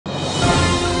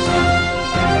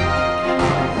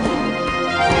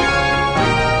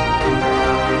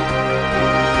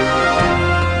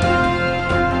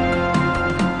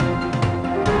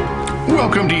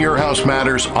Welcome to Your House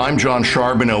Matters. I'm John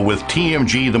Charbonneau with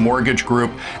TMG, the Mortgage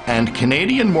Group, and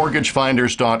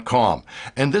CanadianMortgageFinders.com.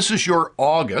 And this is your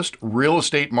August real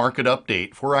estate market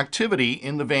update for activity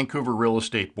in the Vancouver Real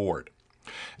Estate Board.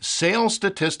 Sales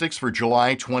statistics for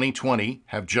July 2020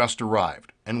 have just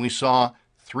arrived, and we saw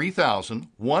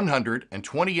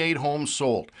 3,128 homes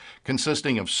sold,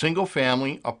 consisting of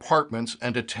single-family, apartments,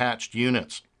 and attached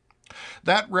units.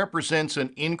 That represents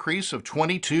an increase of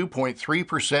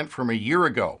 22.3% from a year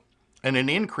ago, and an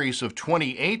increase of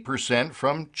 28%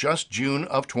 from just June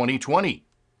of 2020.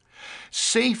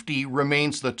 Safety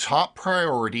remains the top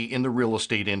priority in the real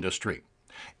estate industry.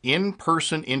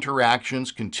 In-person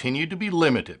interactions continue to be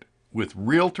limited, with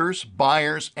realtors,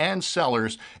 buyers, and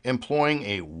sellers employing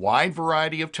a wide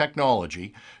variety of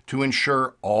technology to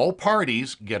ensure all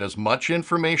parties get as much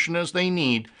information as they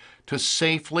need to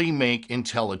safely make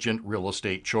intelligent real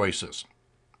estate choices.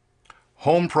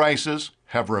 Home prices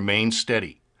have remained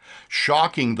steady,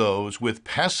 shocking those with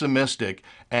pessimistic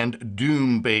and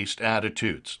doom-based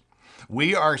attitudes.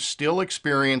 We are still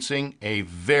experiencing a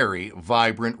very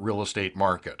vibrant real estate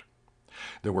market.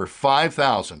 There were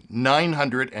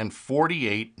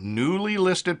 5,948 newly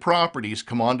listed properties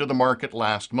come onto the market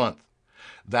last month.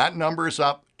 That number is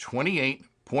up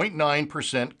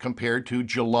 28.9% compared to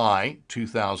July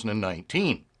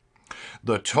 2019.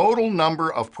 The total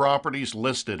number of properties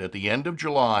listed at the end of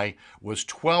July was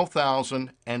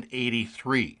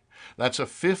 12,083. That's a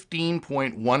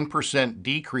 15.1%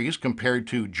 decrease compared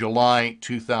to July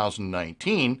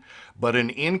 2019, but an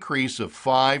increase of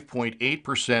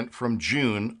 5.8% from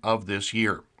June of this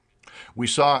year. We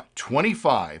saw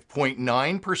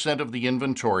 25.9% of the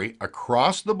inventory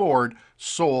across the board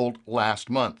sold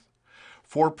last month.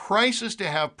 For prices to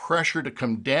have pressure to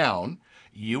come down,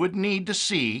 you would need to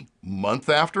see, month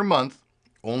after month,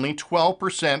 only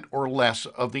 12% or less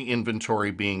of the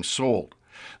inventory being sold.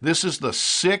 This is the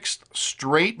sixth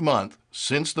straight month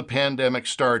since the pandemic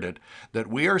started that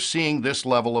we are seeing this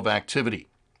level of activity.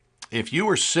 If you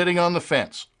are sitting on the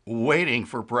fence, waiting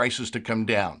for prices to come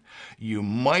down, you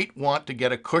might want to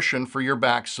get a cushion for your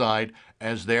backside,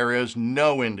 as there is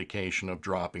no indication of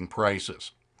dropping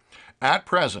prices. At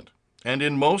present, and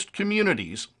in most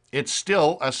communities, it's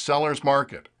still a seller's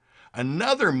market.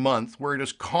 Another month where it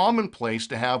is commonplace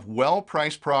to have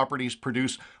well-priced properties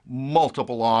produce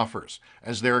multiple offers,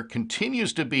 as there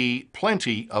continues to be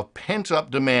plenty of pent-up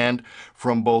demand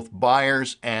from both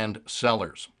buyers and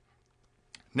sellers.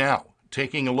 Now,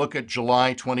 taking a look at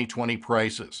July 2020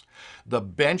 prices, the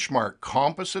benchmark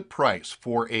composite price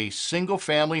for a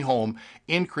single-family home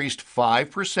increased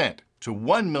 5% to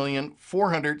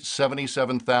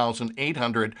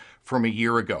 $1,477,800 from a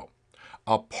year ago.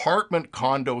 Apartment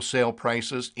condo sale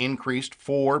prices increased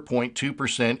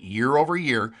 4.2% year over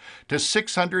year to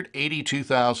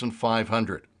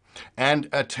 $682,500. And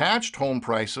attached home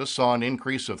prices saw an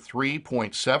increase of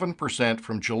 3.7%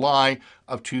 from July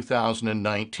of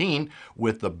 2019,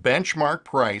 with the benchmark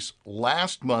price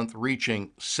last month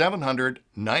reaching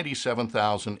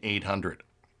 $797,800.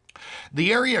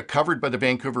 The area covered by the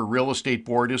Vancouver Real Estate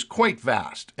Board is quite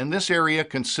vast, and this area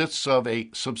consists of a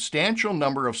substantial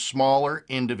number of smaller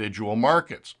individual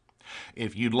markets.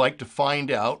 If you'd like to find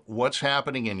out what's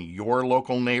happening in your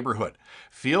local neighborhood,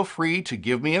 feel free to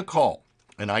give me a call,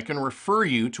 and I can refer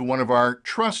you to one of our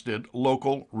trusted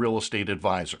local real estate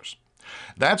advisors.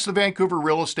 That's the Vancouver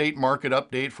Real Estate Market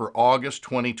Update for August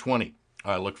 2020.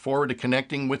 I look forward to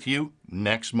connecting with you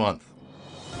next month.